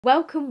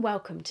Welcome,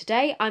 welcome.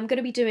 Today I'm going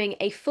to be doing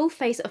a full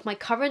face of my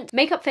current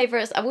makeup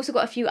favourites. I've also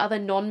got a few other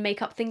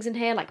non-makeup things in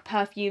here, like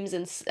perfumes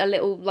and a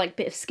little like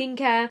bit of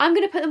skincare. I'm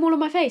going to put them all on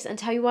my face and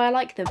tell you why I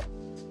like them.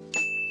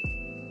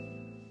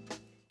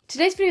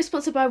 Today's video is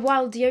sponsored by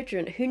Wild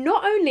Deodorant, who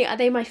not only are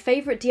they my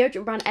favourite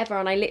deodorant brand ever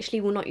and I literally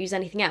will not use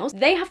anything else,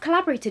 they have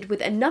collaborated with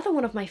another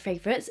one of my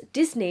favourites,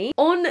 Disney,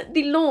 on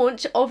the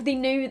launch of the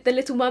new The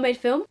Little Mermaid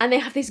film, and they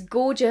have this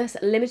gorgeous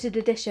limited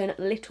edition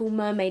Little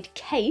Mermaid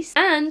case,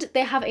 and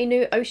they have a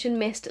new Ocean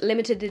Mist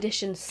limited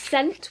edition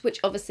scent, which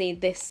obviously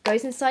this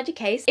goes inside your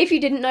case. If you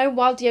didn't know,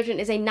 Wild Deodorant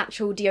is a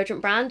natural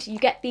deodorant brand. You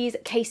get these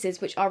cases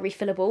which are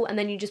refillable and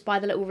then you just buy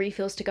the little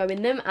refills to go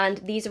in them, and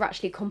these are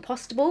actually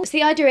compostable. So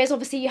the idea is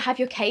obviously you have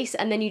your case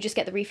and then you just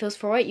get the refills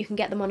for it. You can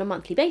get them on a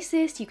monthly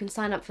basis. You can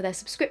sign up for their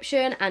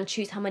subscription and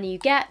choose how many you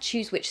get,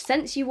 choose which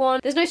scents you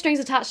want. There's no strings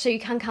attached, so you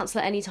can cancel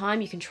at any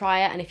time. You can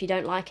try it, and if you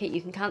don't like it, you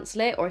can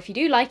cancel it. Or if you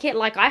do like it,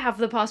 like I have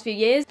for the past few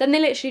years, then they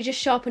literally just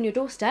show up on your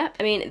doorstep.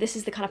 I mean, this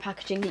is the kind of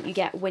packaging that you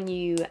get when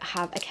you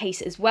have a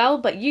case as well,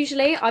 but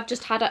usually I've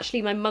just had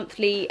actually my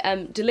monthly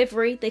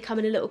delivery. They come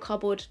in a little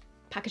cardboard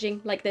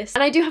packaging like this,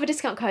 and I do have a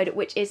discount code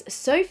which is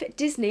SOPH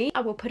Disney.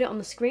 I will put it on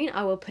the screen,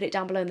 I will put it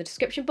down below in the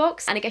description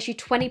box, and it gets you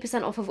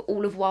 20% off of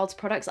all of Wild's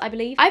products, I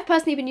believe. I've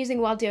personally been using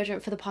Wild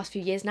deodorant for the past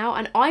few years now,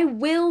 and I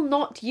will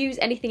not use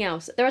anything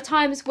else. There are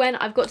times when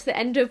I've got to the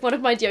end of one of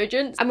my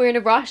deodorants and we're in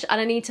a rush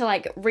and I need to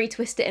like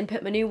retwist it and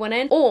put my new one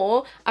in,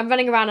 or I'm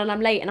running around and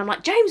I'm late and I'm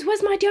like, James,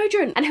 where's my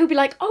deodorant? And he'll be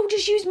like, oh,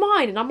 just use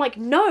mine. And I'm like,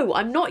 no,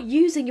 I'm not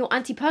using your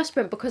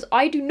antiperspirant because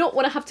I do not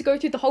want to have to go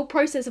through the whole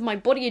process of my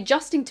body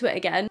adjusting to it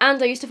again.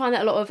 And I used to find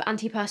that a lot of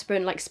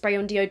antiperspirant like spray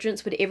on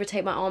deodorants would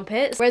irritate my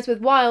armpits, whereas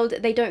with Wild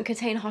they don't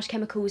contain harsh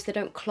chemicals, they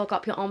don't clog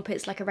up your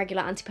armpits like a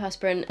regular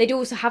antiperspirant. They do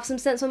also have some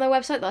scents on their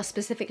website that are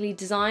specifically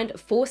designed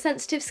for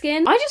sensitive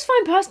skin. I just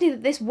find personally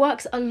that this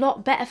works a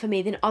lot better for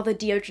me than other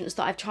deodorants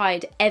that I've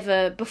tried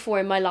ever before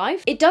in my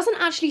life. It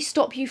doesn't actually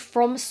stop you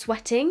from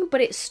sweating,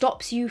 but it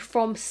stops you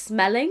from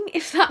smelling,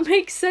 if that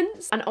makes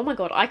sense. And oh my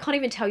god, I can't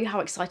even tell you how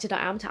excited I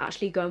am to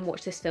actually go and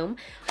watch this film.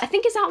 I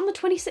think it's out on the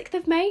 26th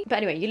of May. But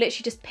anyway, you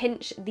literally just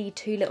pinch the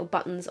two little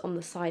buttons on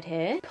the side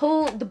here,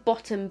 pull the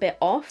bottom bit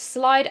off,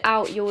 slide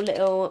out your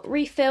little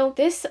refill.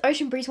 This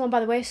Ocean Breeze one, by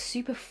the way, is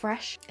super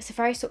fresh. It's a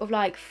very sort of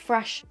like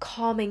fresh,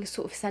 calming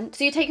sort of scent.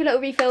 So you take your little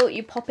refill,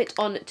 you pop it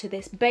on to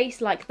this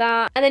base like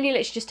that, and then you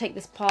literally just take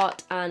this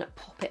part and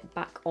pop it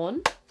back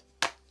on.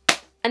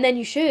 And then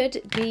you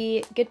should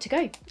be good to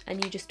go.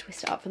 And you just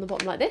twist it up from the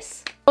bottom like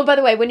this. Oh, by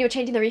the way, when you're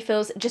changing the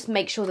refills, just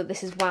make sure that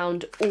this is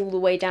wound all the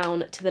way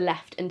down to the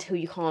left until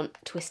you can't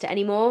twist it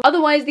anymore.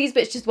 Otherwise, these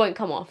bits just won't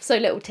come off. So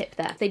little tip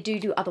there. They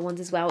do other ones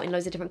as well in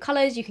loads of different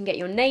colours. You can get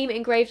your name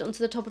engraved onto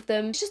the top of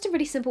them. It's just a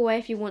really simple way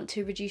if you want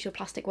to reduce your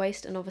plastic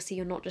waste, and obviously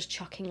you're not just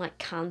chucking like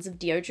cans of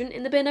deodorant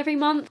in the bin every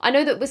month. I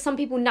know that with some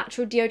people,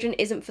 natural deodorant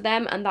isn't for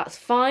them, and that's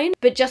fine.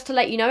 But just to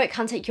let you know, it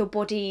can take your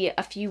body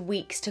a few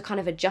weeks to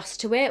kind of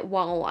adjust to it,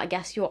 while I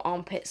guess your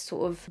armpits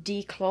sort of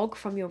declog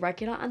from your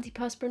regular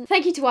antiperspirant.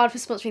 Thank you to Wild for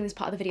sponsoring this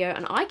part of the video,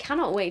 and I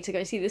cannot wait to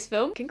go see this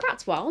film.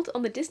 Congrats, Wild,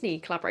 on the Disney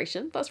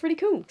collaboration. That's really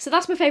cool. So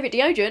that's my favourite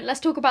deodorant. Let's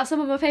talk about some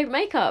of my favourite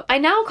makeup. I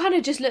now kind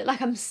of just look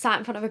like I'm sat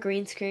in front of a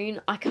green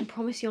screen. I can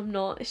promise you I'm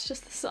not. It's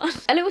just the sun.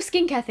 A little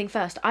skincare thing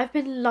first. I've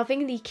been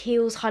loving the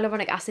Kiehl's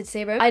Hyaluronic Acid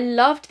Serum. I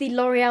loved the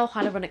L'Oreal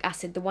Hyaluronic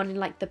Acid, the one in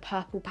like the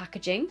purple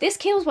packaging. This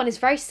Kiehl's one is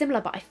very similar,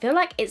 but I feel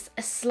like it's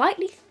a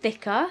slightly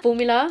thicker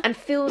formula and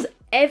feels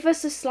ever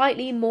so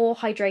slightly more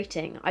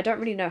hydrating. I don't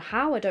really know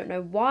how, I don't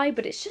know why,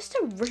 but it's just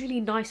a really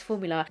nice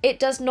formula. It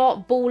does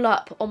not ball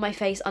up on my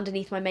face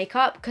underneath my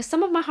makeup, because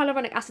some of my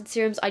hyaluronic acid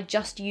serums I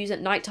just use at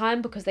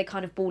nighttime because they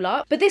kind of ball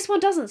up, but this one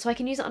doesn't, so I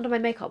can use it under my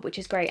makeup, which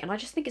is great. And I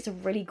just think it's a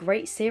really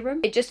great serum.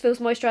 It just feels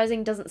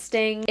moisturizing, doesn't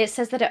sting. It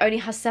says that it only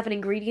has 7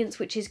 ingredients,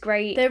 which is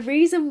great. The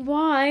reason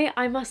why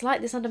I must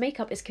like this under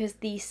makeup is because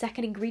the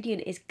second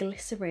ingredient is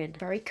glycerin.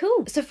 Very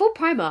cool. So for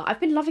primer, I've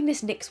been loving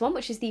this NYX one,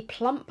 which is the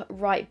Plump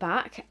Right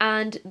Back,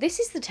 and this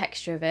is the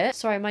texture of it.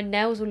 Sorry, my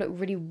nails will look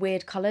really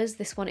weird colours.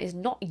 This one is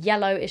not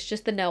yellow, it's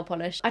just the nail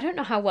polish. I don't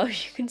know how well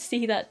you can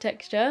see that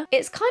texture.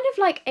 It's kind of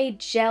like a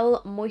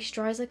gel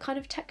moisturiser kind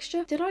of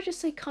texture. Did I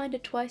just say kind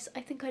of twice? I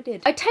think I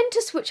did. I tend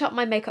to switch up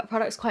my makeup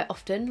products quite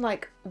often,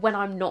 like when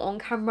I'm not on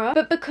camera,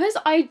 but because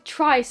I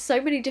try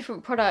so many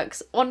different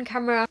products on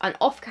camera and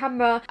off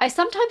camera, I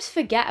sometimes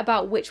forget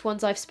about which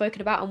ones I've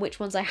spoken about and which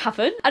ones I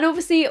haven't. And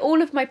obviously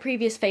all of my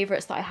previous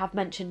favourites that I have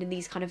mentioned in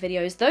these kind of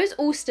videos, those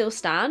all still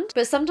stand,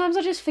 but sometimes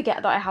I just forget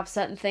that I have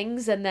certain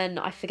things and then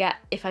I forget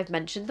if I've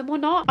mentioned them or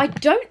not. I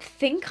don't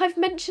think I've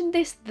mentioned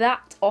this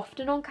that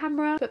often on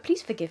camera, but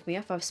please forgive me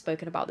if I've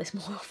spoken about this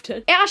more often.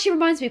 It actually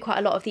reminds me quite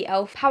a lot of the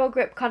e.l.f. Power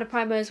Grip kind of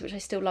primers, which I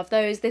still love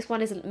those. This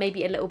one is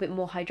maybe a little bit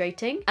more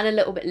hydrating and a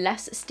little bit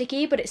less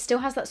sticky, but it still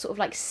has that sort of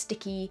like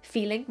sticky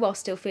feeling while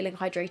still feeling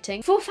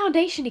hydrating. For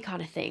foundation-y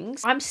kind of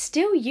things, I'm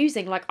still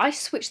using, like, I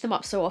switch them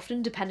up so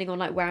often depending on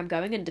like where I'm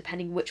going and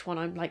depending which one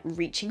I'm like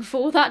reaching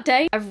for that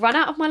day. I've run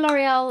out of my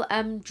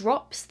L'Oreal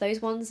drops. Those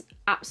ones,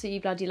 absolutely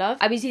bloody love.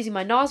 I was using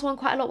my NARS one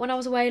quite a lot when I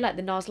was away, like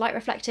the NARS Light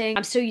Reflecting.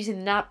 I'm still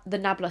using the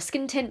Nabla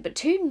Skin Tint, but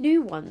two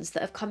new ones that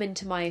have come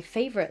into my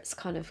favourites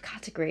kind of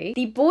category.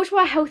 The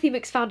Bourjois Healthy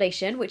Mix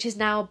Foundation, which is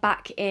now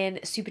back in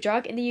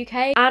Superdrug in the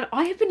UK. And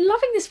I have been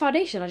loving this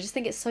foundation. I just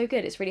think it's so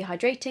good. It's really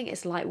hydrating,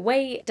 it's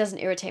lightweight, doesn't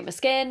irritate my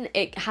skin.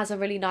 It has a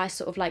really nice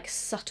sort of like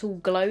subtle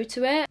glow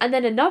to it. And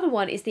then another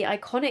one is the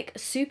iconic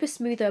Super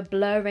Smoother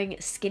Blurring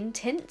Skin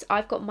Tint.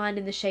 I've got mine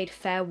in the shade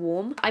Fair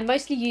Warm. I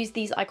mostly use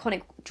these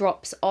iconic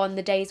drops on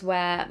the days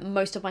where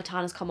most of my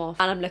tan has come off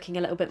and I'm looking a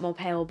little bit more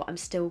pale, but I'm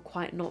still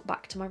quite not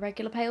back to my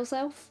regular pale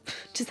self.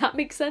 Does that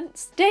make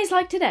sense? Days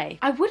like today,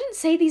 I wouldn't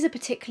say these are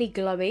particularly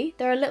glowy.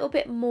 They're a little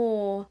bit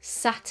more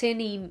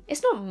satiny.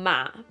 It's not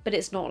matte, but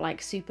it's not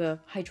like super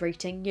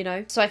hydrating, you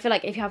know? So I feel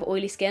like if you have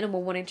oily skin and we're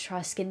wanting to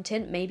try a skin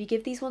tint, maybe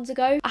give these ones a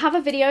go. I have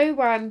a video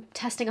where I'm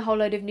testing a whole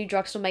load of new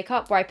drugstore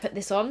makeup where I put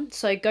this on,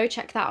 so go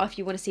check that out if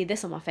you want to see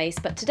this on my face.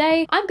 But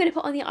today I'm going to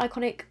put on the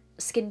iconic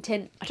skin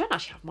tint. I don't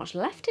actually have much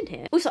left in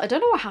here. Also, I don't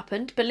know what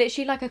happened, but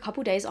literally like a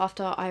couple days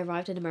after I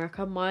arrived in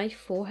America, my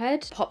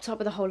forehead popped up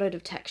with a whole load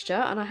of texture,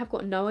 and I have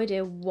got no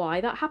idea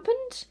why that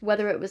happened.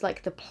 Whether it was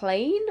like the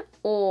plane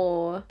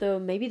or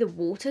maybe the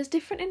water's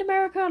different in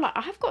America. Like,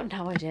 I have got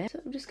no idea. So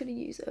I'm just going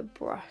to use a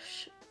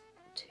brush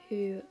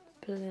to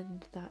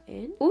blend that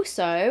in.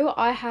 Also,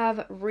 I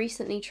have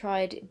recently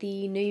tried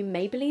the new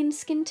Maybelline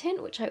skin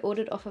tint, which I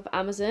ordered off of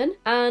Amazon,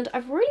 and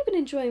I've really been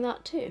enjoying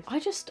that too. I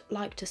just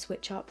like to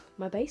switch up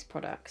my base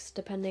products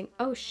depending.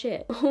 Oh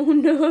shit. Oh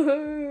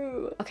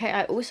no. Okay,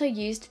 I also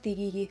used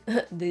the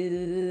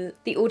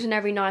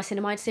Ordinary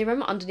Niacinamide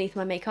serum underneath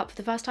my makeup for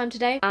the first time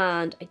today,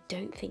 and I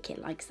don't think it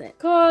likes it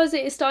because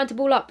it is starting to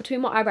ball up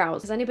between my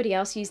eyebrows. Has anybody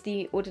else used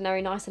the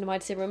Ordinary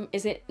Niacinamide serum?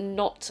 Is it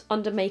not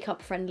under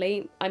makeup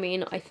friendly? I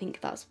mean, I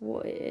think that's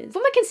what it is. For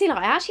my concealer,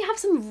 I actually have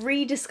some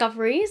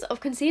rediscoveries of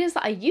concealers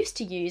that I used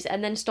to use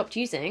and then stopped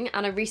using,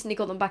 and I recently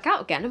got them back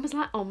out again and was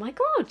like, oh my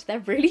god, they're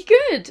really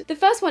good. The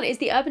first one is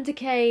the Urban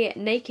Decay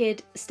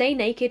Stay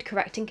Naked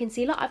Correcting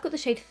Concealer. I've got the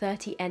shade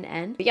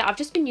 30NN. But yeah, I've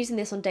just been using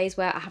this on days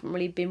where I haven't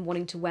really been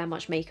wanting to wear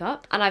much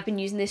makeup, and I've been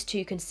using this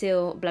to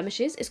conceal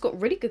blemishes. It's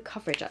got really good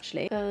coverage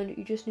actually, and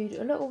you just need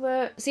a little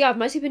bit. So yeah, I've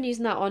mostly been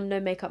using that on no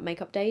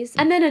makeup days.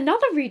 And then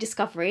another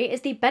rediscovery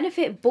is the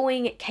Benefit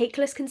Boing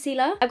Cakeless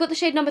Concealer. I've got the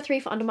shade number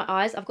 3 for under my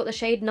eyes. I've got the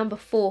shade number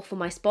 4 for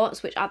my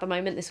spots, which at the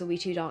moment this will be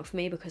too dark for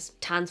me because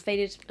tan's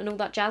faded and all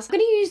that jazz. I'm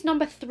going to use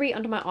number 3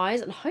 under my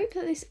eyes and hope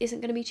that this isn't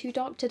going to be too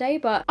dark today,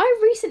 but I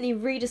recently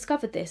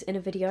rediscovered this in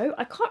a video.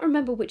 I can't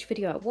remember which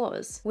video it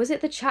was. Was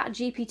it the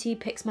ChatGPT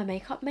picks my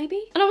makeup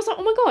maybe? And I was like,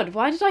 oh my god,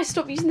 why did I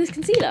stop using this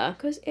concealer?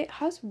 Because it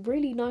has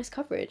really nice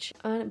coverage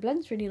and it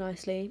blends really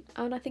nicely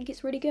and I think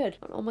it's really good.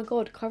 And oh my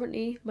god,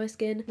 currently my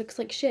skin looks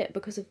like shit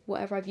because of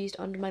whatever I've used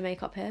under my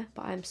makeup here,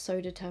 but I am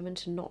so determined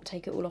to not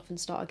take it all off and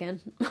start again.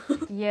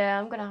 Yeah,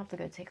 I'm gonna have to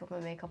go take off my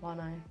makeup,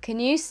 aren't I? Can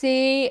you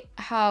see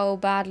how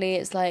badly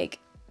it's like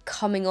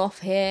coming off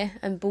here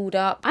and balled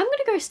up? I'm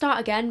gonna go start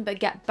again, but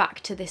get back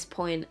to this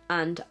point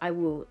and I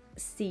will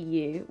see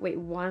you. Wait,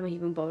 why am I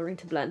even bothering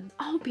to blend?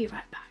 I'll be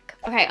right back.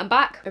 Okay, I'm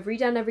back. I've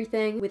redone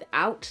everything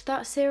without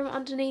that serum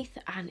underneath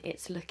and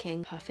it's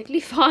looking perfectly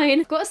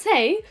fine. Gotta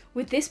say,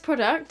 with this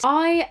product,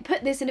 I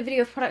put this in a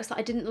video of products that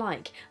I didn't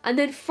like. And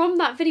then from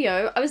that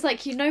video, I was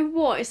like, you know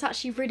what? It's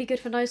actually really good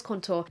for nose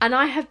contour. And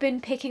I have been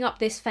picking up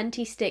this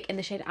Fenty stick in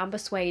the shade Amber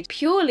Suede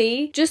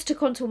purely just to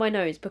contour my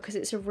nose because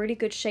it's a really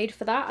good shade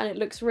for that and it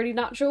looks really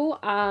natural,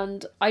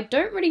 and I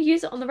don't really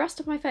use it on the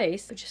rest of my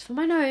face, but just for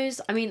my nose.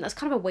 I mean, that's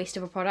kind of a waste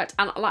of a product,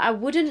 and like I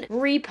wouldn't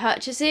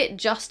repurchase it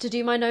just to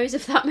do my nose,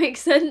 if that makes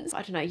sense.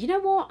 I don't know. You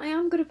know what? I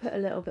am going to put a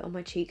little bit on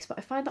my cheeks, but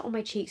I find that on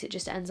my cheeks it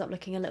just ends up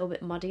looking a little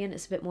bit muddy and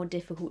it's a bit more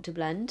difficult to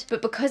blend.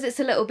 But because it's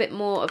a little bit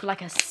more of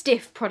like a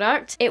stiff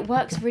product, it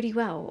works really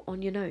well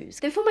on your nose.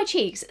 Then for my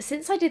cheeks,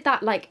 since I did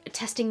that like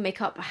testing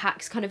makeup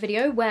hacks kind of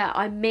video where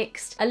I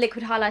mixed a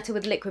liquid highlighter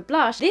with liquid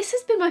blush, this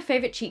has been my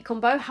favourite cheek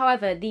combo.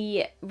 However,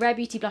 the Rare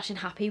Beauty blush in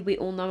Happy, we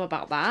all know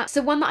about that.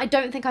 So one that I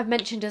don't think I've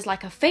mentioned as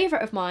like a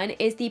favourite of mine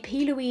is the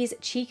P. Louise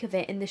Cheek of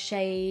It in the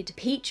shade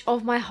Peach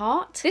of My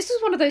Heart. This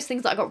was one of those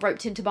things that I got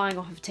roped into buying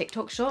off of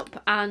TikTok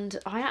shop and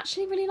I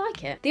actually really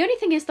like it. The only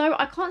thing is though,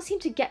 I can't seem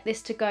to get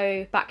this to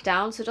go back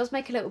down, so it does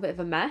make a little bit of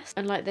a mess,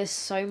 and like there's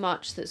so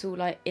much that's all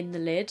like in the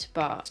lid,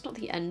 but it's not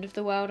the end of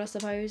the world, I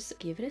suppose.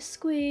 Give it a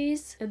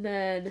squeeze and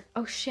then,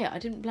 oh shit, I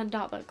didn't blend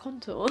out that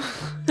contour.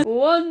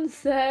 One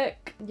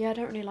sec. Yeah, I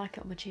don't really like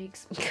it on my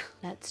cheeks.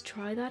 Let's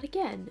try that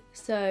again.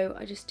 So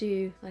I just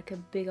do like a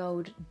big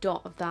old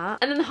dot of that,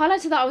 and then the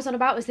highlighter that I was on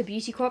about was the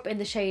Beauty Crop in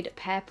the shade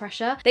Pear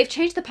Pressure. They've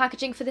changed the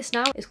packaging for this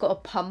now. It's got a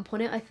pump on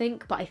it, I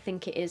think, but I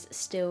think it is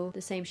still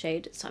the same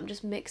shade, so I'm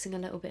just mixing a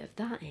little bit of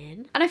that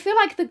in. And I feel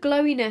like the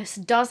glowiness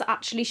does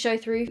actually show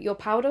through your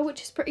powder,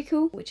 which is pretty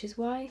cool, which is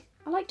why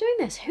I like doing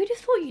this. Who'd have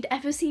thought you'd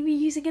ever see me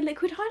using a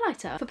liquid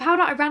highlighter? For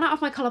powder, I ran out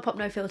of my Colourpop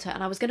No Filter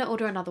and I was going to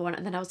order another one,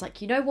 and then I was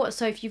like, you know what?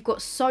 So if you've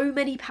got so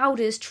many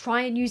powders,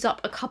 try and use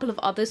up a couple of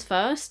others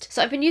first.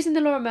 So I've been using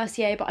the Laura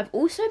Mercier, but I've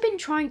also been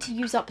trying to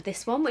use up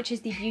this one, which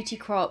is the Beauty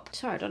Crop.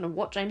 Sorry, I don't know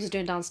what James is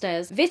doing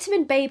downstairs.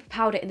 Vitamin Babe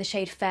powder in the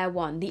shade Fair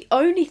 1. The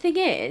only thing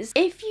is,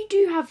 if you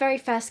do have very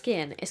fair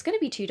skin, it's going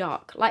to be too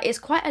dark. Like, it's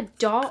quite a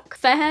dark,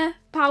 fair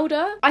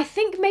powder. I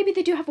think maybe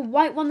they do have a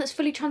white one that's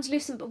fully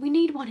translucent, but we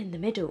need one in the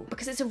middle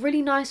because it's a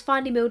really nice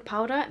finely milled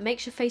powder. It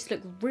makes your face look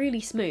really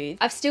smooth.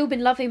 I've still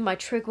been loving my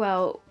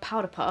Trigwell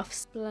powder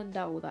puffs. Blend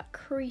out all that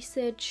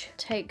creasage.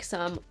 Take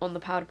some on the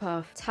powder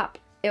puff. Tap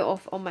it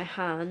off on my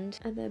hand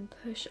and then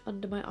push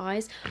under my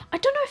eyes. I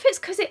don't know if it's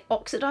because it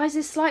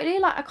oxidizes slightly.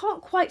 Like, I can't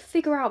quite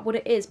figure out what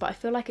it is, but I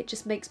feel like it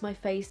just makes my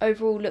face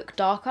overall look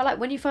darker. Like,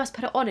 when you first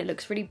put it on, it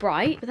looks really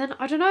bright, but then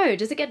I don't know,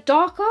 does it get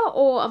darker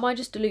or am I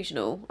just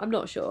delusional? I'm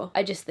not sure.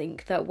 I just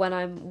think that when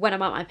I'm at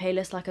my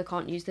palest, like, I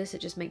can't use this.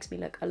 It just makes me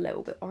look a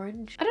little bit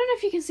orange. I don't know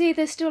if you can see,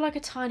 there's still like a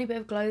tiny bit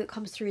of glow that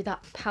comes through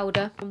that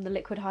powder from the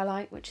liquid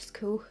highlight, which is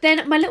cool.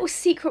 Then my little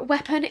secret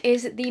weapon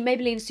is the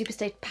Maybelline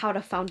Superstay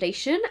powder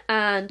foundation.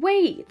 And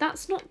wait,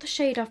 that's not the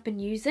shade I've been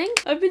using.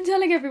 I've been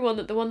telling everyone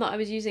that the one that I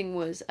was using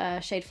was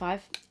shade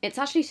 5. It's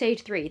actually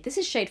shade 3. This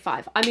is shade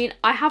 5. I mean,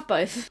 I have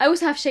both. I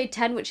also have shade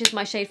 10, which is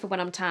my shade for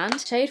when I'm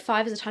tanned. Shade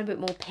 5 is a tiny bit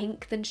more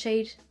pink than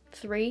shade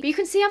 3. But you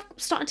can see I'm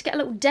starting to get a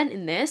little dent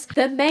in this.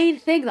 The main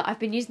thing that I've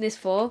been using this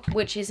for,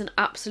 which is an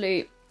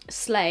absolute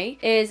slay,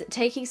 is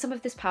taking some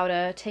of this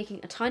powder, taking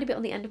a tiny bit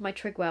on the end of my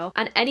Trigwell,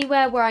 and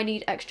anywhere where I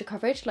need extra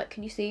coverage, like,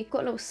 can you see? I've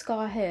got a little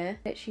scar here.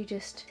 Literally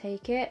just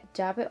take it,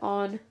 dab it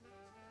on,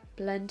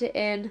 blend it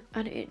in,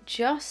 and it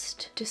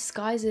just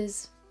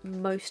disguises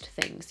most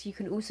things. You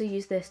can also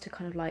use this to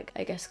kind of like,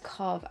 I guess,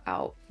 carve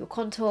out your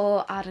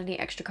contour, add any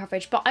extra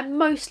coverage, but I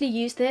mostly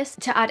use this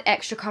to add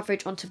extra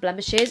coverage onto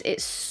blemishes.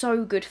 It's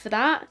so good for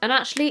that, and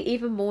actually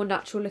even more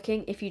natural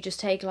looking if you just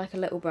take like a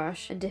little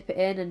brush and dip it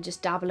in and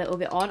just dab a little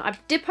bit on. I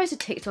did post a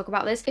TikTok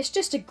about this. It's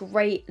just a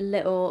great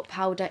little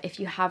powder if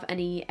you have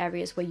any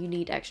areas where you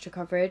need extra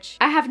coverage.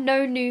 I have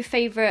no new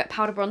favorite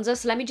powder bronzer,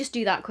 so let me just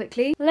do that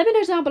quickly. Let me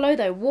know down below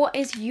though, what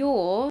is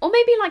your, or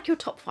maybe like your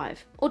top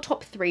 5 or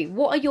top 3,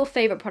 what are your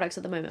favorite products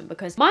at the moment?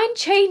 Because mine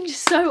change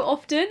so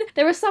often.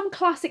 There are some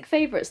classic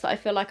favorites that I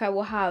feel like I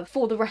will have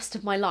for the rest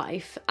of my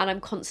life, and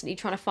I'm constantly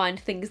trying to find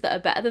things that are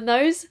better than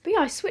those. But yeah,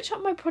 I switch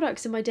up my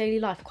products in my daily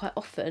life quite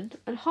often,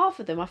 and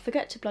half of them I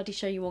forget to bloody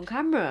show you on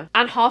camera,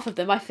 and half of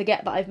them I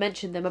forget that I've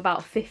mentioned them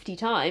about 50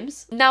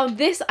 times. Now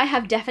this I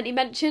have definitely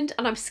mentioned,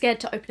 and I'm scared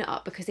to open it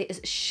up because it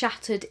is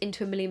shattered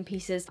into a million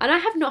pieces, and I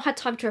have not had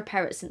time to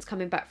repair it since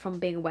coming back from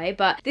being away.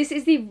 But this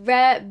is the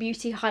Rare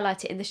Beauty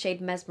highlighter in the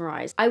shade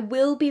Mesmerize. I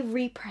will be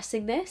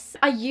repressing this.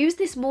 I use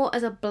this more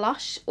as a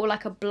blush or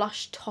like a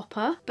blush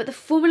topper, but the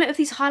formula of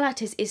these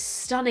highlighters is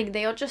stunning.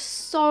 They are just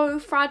so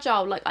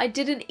fragile. Like, I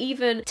didn't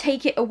even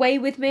take it away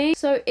with me.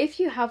 So if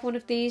you have one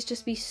of these,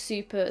 just be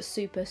super,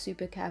 super,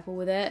 super careful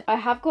with it. I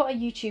have got a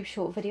YouTube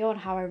short video on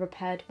how I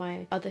repaired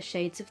my other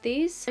shades of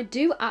these. I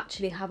do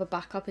actually have a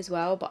backup as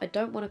well, but I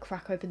don't want to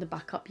crack open the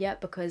backup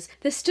yet because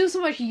there's still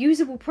so much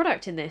usable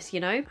product in this,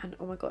 you know? And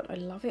oh my God, I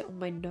love it on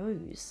my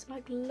nose.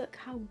 Like, look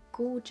how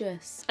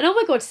gorgeous. And oh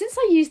my God, since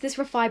I used this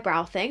Refi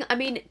brow thing, I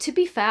mean, to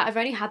be fair, I've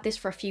only had this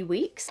for a few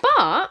weeks,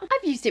 but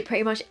I've used it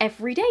pretty much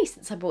every day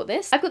since I bought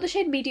this. I've got the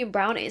shade Medium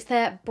Brown. It's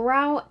their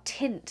brow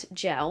tint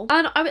gel.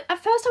 And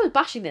at first I was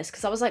bashing this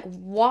because I was like,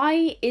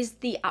 why is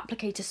the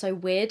applicator so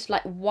weird?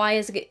 Like, why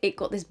has it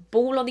got this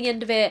ball on the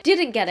end of it?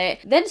 Didn't get it.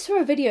 Then saw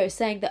a video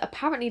saying that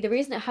apparently the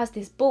reason it has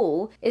this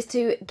ball is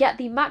to get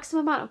the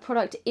maximum amount of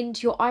product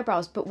into your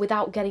eyebrows, but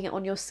without getting it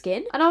on your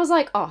skin. And I was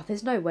like, oh,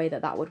 there's no way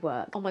that that would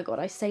work. Oh my God,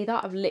 I say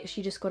that, I've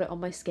literally just got it on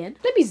my skin.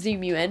 Let me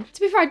zoom you in.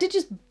 To be fair, I did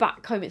just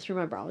back comb it through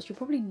my brows. You're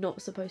probably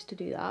not supposed to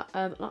do that.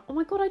 Like, oh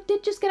my God, I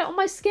did just get it on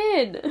my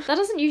skin. That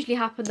doesn't usually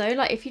happen though.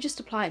 Like, if you just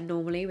apply it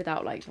normally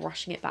without like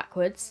rushing it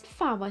backwards.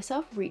 Found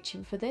myself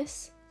reaching for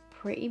this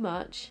pretty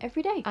much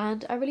every day,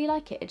 and I really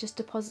like it. It just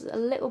deposits a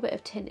little bit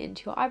of tint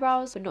into your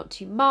eyebrows, but not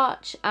too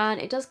much,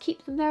 and it does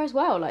keep them there as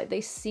well. Like,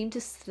 they seem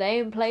to stay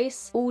in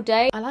place all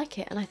day. I like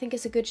it, and I think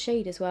it's a good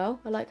shade as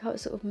well. I like how it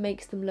sort of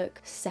makes them look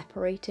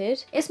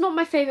separated. It's not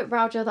my favorite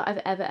brow gel that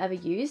I've ever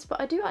used, but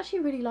I do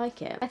actually really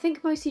like it. I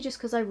think mostly just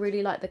because I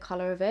really like the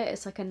color of it.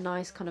 It's like a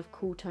nice kind of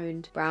cool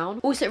toned brown.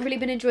 Also really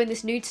been enjoying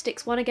this Nude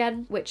Sticks one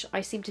again, which I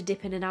seem to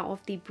dip in and out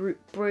of. The Brew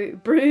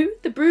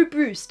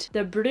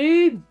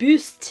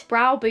Boost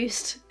Brow Boost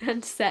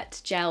and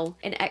Set Gel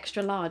in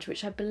extra large,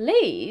 which I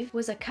believe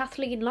was a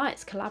Kathleen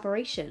Lights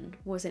collaboration.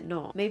 Was it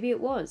not? Maybe it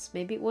was,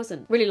 maybe it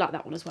wasn't. Really like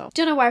that one as well.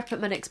 Don't know where I've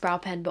put my next brow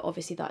pen, but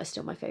obviously that is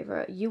still my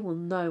favorite. You will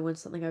know when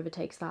something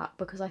overtakes that,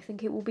 because I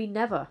think it will be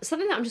never.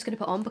 Something that I'm just going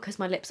to put on because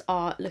my lips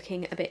are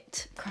looking a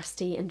bit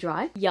crusty and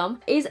dry, yum,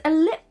 is a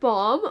lip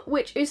balm,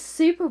 which is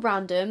super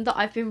random, that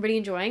I've been really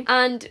enjoying.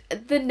 And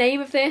the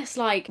name of this,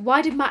 like,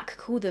 why did MAC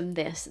call them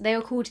this? They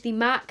are called the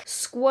MAC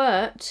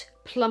Squirt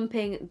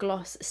plumping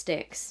gloss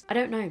sticks. I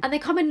don't know. And they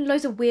come in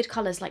loads of weird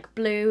colours like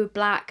blue,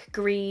 black,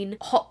 green,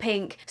 hot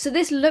pink. So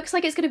this looks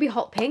like it's going to be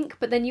hot pink,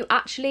 but then you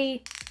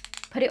actually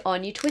put it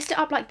on, you twist it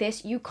up like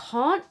this. You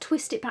can't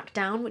twist it back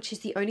down, which is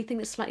the only thing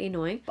that's slightly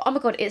annoying. But oh my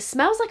god, it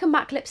smells like a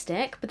MAC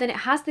lipstick, but then it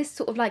has this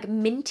sort of like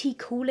minty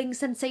cooling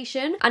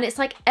sensation, and it's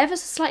like ever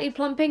so slightly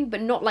plumping, but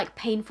not like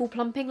painful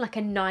plumping, like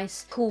a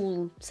nice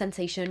cool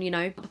sensation, you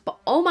know. But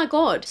oh my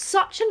god,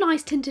 such a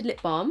nice tinted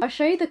lip balm. I'll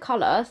show you the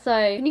colour. So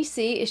can you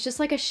see it's just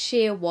like a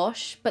sheer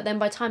wash, but then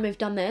by the time we've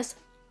done this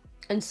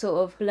and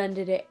sort of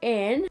blended it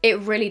in, it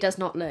really does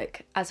not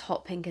look as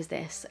hot pink as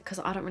this, because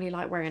I don't really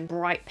like wearing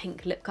bright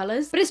pink lip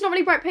colours. But it's not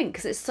really bright pink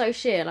because it's so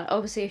sheer. Like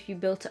obviously if you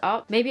built it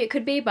up, maybe it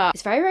could be, but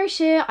it's very, very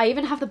sheer. I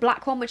even have the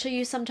black one, which I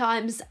use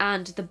sometimes,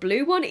 and the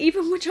blue one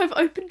even, which I've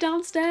opened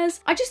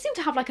downstairs. I just seem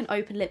to have like an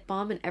open lip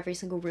balm in every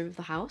single room of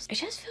the house. It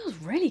just feels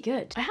really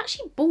good. I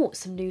actually bought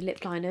some new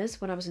lip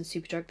liners when I was in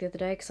Superdrug the other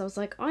day, because I was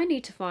like, I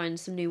need to find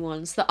some new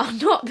ones that are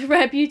not the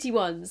Rare Beauty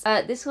ones.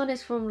 This one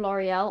is from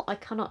L'Oreal. I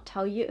cannot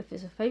tell you if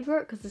it's a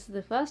favourite because this is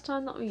the first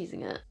time that I'm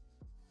using it.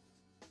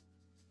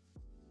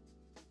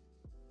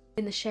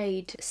 In the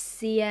shade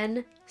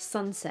CN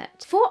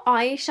Sunset. For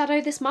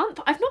eyeshadow this month,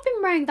 I've not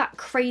been wearing that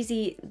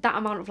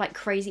amount of like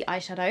crazy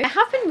eyeshadow. I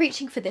have been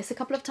reaching for this a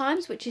couple of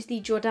times, which is the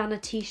Jordana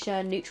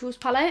Tisha Neutrals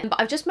palette, but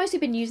I've just mostly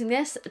been using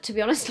this, to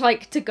be honest,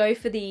 like to go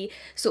for the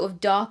sort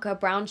of darker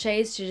brown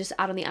shades to just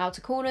add on the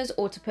outer corners,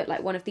 or to put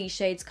like one of these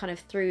shades kind of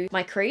through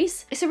my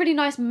crease. It's a really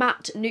nice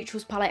matte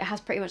neutrals palette. It has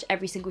pretty much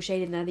every single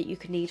shade in there that you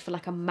could need for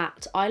like a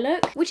matte eye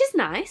look, which is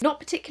nice. Not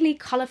particularly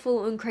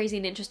colourful and crazy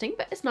and interesting,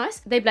 but it's nice.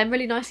 They blend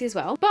really nicely as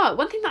well. But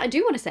one thing that I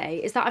do want to say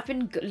is that I've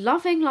been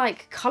loving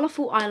like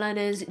colourful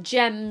eyeliners,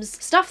 gems,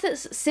 stuff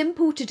that's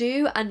simple to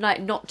do and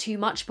like not too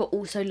much, but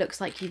also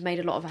looks like you've made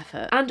a lot of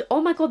effort. And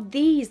oh my god,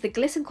 the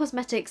Glisten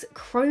Cosmetics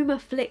Chroma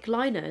Flick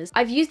liners.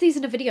 I've used these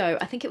in a video.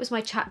 I think it was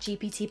my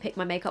ChatGPT Pick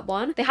My Makeup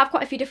one. They have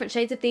quite a few different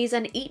shades of these,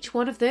 and each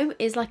one of them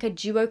is like a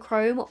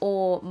duochrome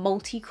or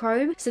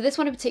multi-chrome. So this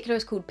one in particular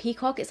is called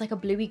Peacock. It's like a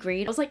bluey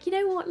green. I was like, you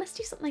know what, let's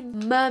do something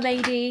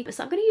mermaidy.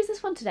 So I'm going to use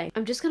this one today.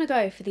 I'm just going to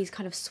go for these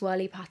kind of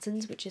swirly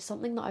patterns, which is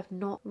something that I've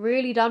not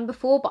really done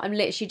before, but I'm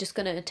literally just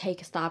gonna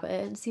take a stab at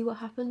it and see what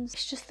happens.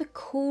 It's just the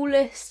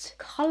coolest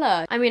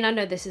colour. I mean, I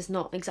know this is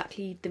not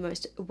exactly the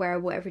most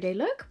wearable everyday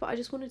look, but I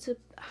just wanted to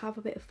have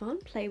a bit of fun,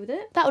 play with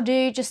it. That'll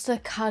do, just a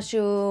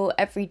casual,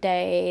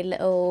 everyday,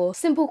 little,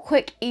 simple,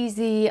 quick,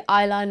 easy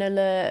eyeliner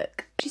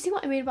look. Do you see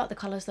what I mean about the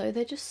colours though?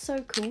 They're just so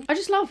cool. I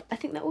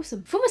think they're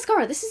awesome. For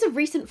mascara, this is a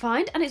recent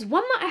find, and it's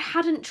one that I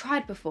hadn't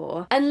tried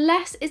before,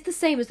 unless it's the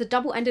same as the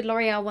double-ended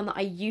L'Oreal one that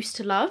I used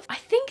to love. I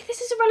think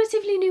this is a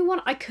relatively new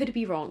one. I could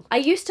be wrong. I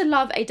used to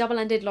love a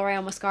double-ended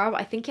L'Oreal mascara,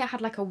 but I think it had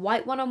like a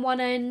white one on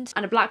one end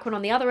and a black one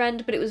on the other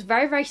end, but it was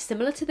very, very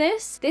similar to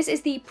this. This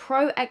is the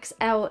Pro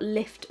XL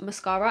Lift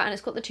Mascara, and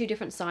it's got the two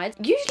different sides.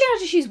 Usually I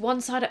just use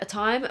one side at a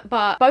time,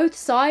 but both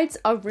sides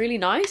are really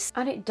nice,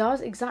 and it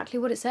does exactly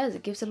what it says.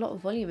 It gives a lot of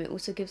volume. It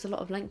also gives a lot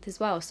of length as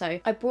well. So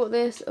I brought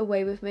this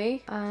away with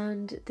me,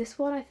 and this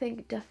one I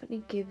think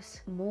definitely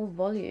gives more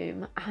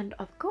volume. And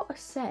I've got to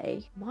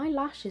say, my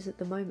lashes at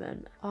the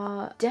moment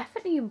are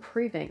definitely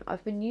improving.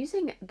 I've been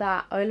using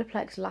that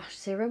Olaplex lash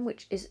serum,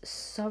 which is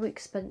so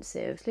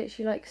expensive. It's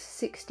literally like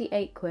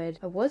 68 quid.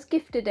 I was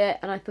gifted it,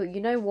 and I thought, you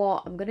know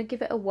what, I'm gonna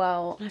give it a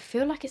whirl, and I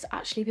feel like it's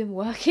actually been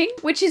working,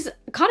 which is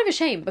kind of a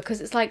shame,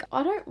 because it's like,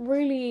 I don't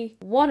really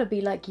want to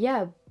be like,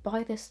 yeah,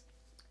 buy this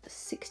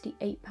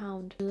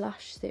 £68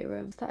 lash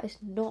serum. That is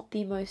not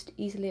the most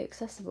easily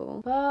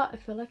accessible, but I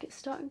feel like it's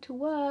starting to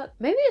work.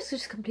 Maybe it's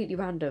just completely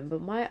random, but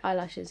my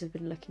eyelashes have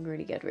been looking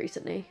really good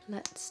recently.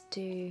 Let's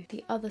do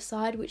the other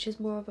side, which is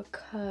more of a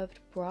curved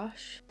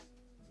brush.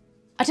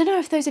 I don't know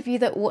if those of you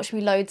that watch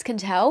me loads can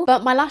tell,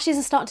 but my lashes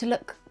are starting to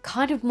look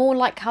kind of more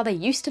like how they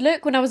used to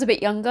look when I was a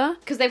bit younger,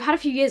 because they've had a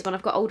few years when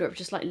I've got older of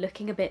just like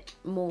looking a bit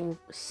more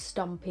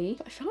stumpy.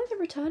 But I feel like they're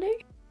returning.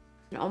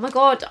 Oh my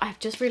god, I've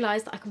just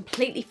realised that I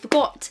completely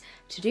forgot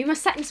to do my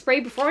setting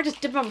spray before I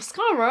just did my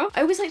mascara.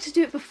 I always like to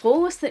do it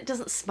before so that it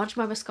doesn't smudge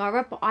my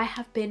mascara, but I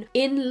have been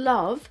in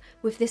love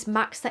with this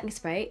MAC setting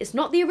spray. It's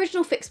not the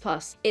original Fix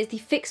Plus, it's the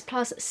Fix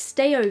Plus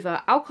Stay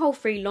Over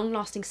alcohol-free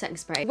long-lasting setting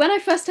spray. When I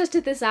first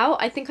tested this out,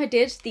 I think I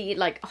did the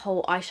like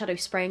whole eyeshadow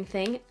spraying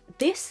thing.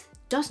 This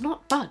does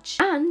not budge,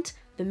 and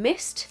the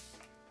mist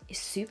is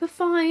super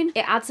fine.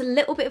 It adds a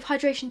little bit of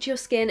hydration to your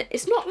skin.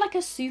 It's not like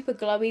a super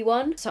glowy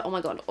one. So, oh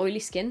my god, oily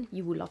skin,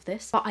 you will love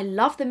this. But I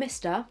love the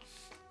mister.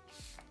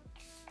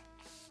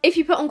 If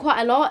you put on quite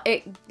a lot,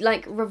 it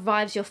like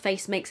revives your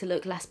face, makes it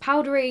look less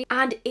powdery,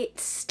 and it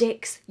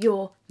sticks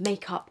your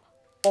makeup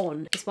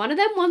on. It's one of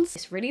them ones.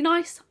 It's really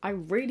nice. I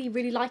really,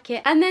 really like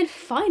it. And then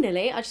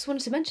finally, I just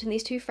wanted to mention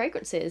these two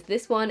fragrances.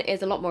 This one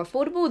is a lot more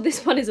affordable.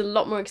 This one is a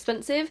lot more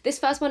expensive. This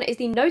first one is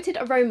the Noted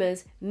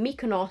Aromas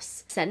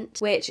Mykonos scent,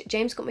 which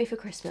James got me for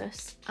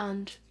Christmas.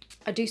 And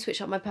I do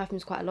switch up my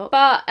perfumes quite a lot.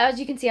 But as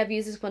you can see, I've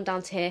used this one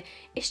down to here.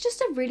 It's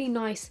just a really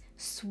nice,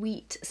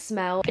 sweet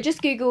smell. I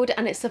just googled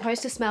and it's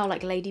supposed to smell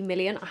like Lady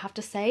Million. I have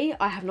to say,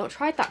 I have not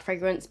tried that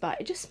fragrance, but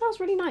it just smells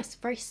really nice.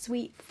 Very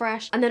sweet,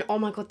 fresh. And then, oh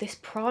my God, this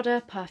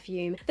Prada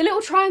perfume. The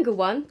little triangle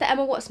one that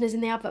Emma Watson is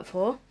in the advert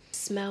for.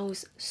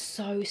 Smells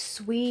so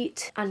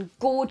sweet and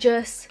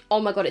gorgeous. Oh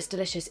my God, it's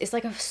delicious. It's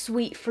like a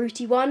sweet,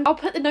 fruity one. I'll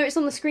put the notes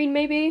on the screen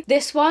maybe.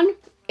 This one,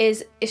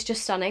 it's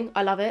just stunning.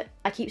 I love it.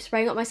 I keep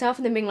spraying it myself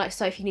and then being like,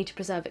 Soph, you need to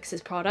preserve it because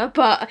it's Prada,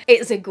 but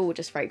it's a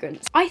gorgeous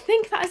fragrance. I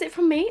think that is it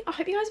from me. I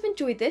hope you guys have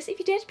enjoyed this. If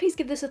you did, please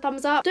give this a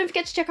thumbs up. Don't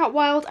forget to check out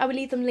Wild. I will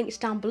leave them linked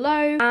down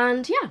below.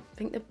 And yeah, I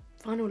think the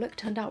final look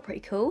turned out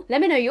pretty cool.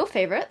 Let me know your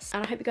favorites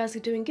and I hope you guys are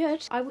doing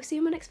good. I will see you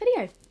in my next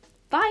video.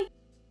 Bye.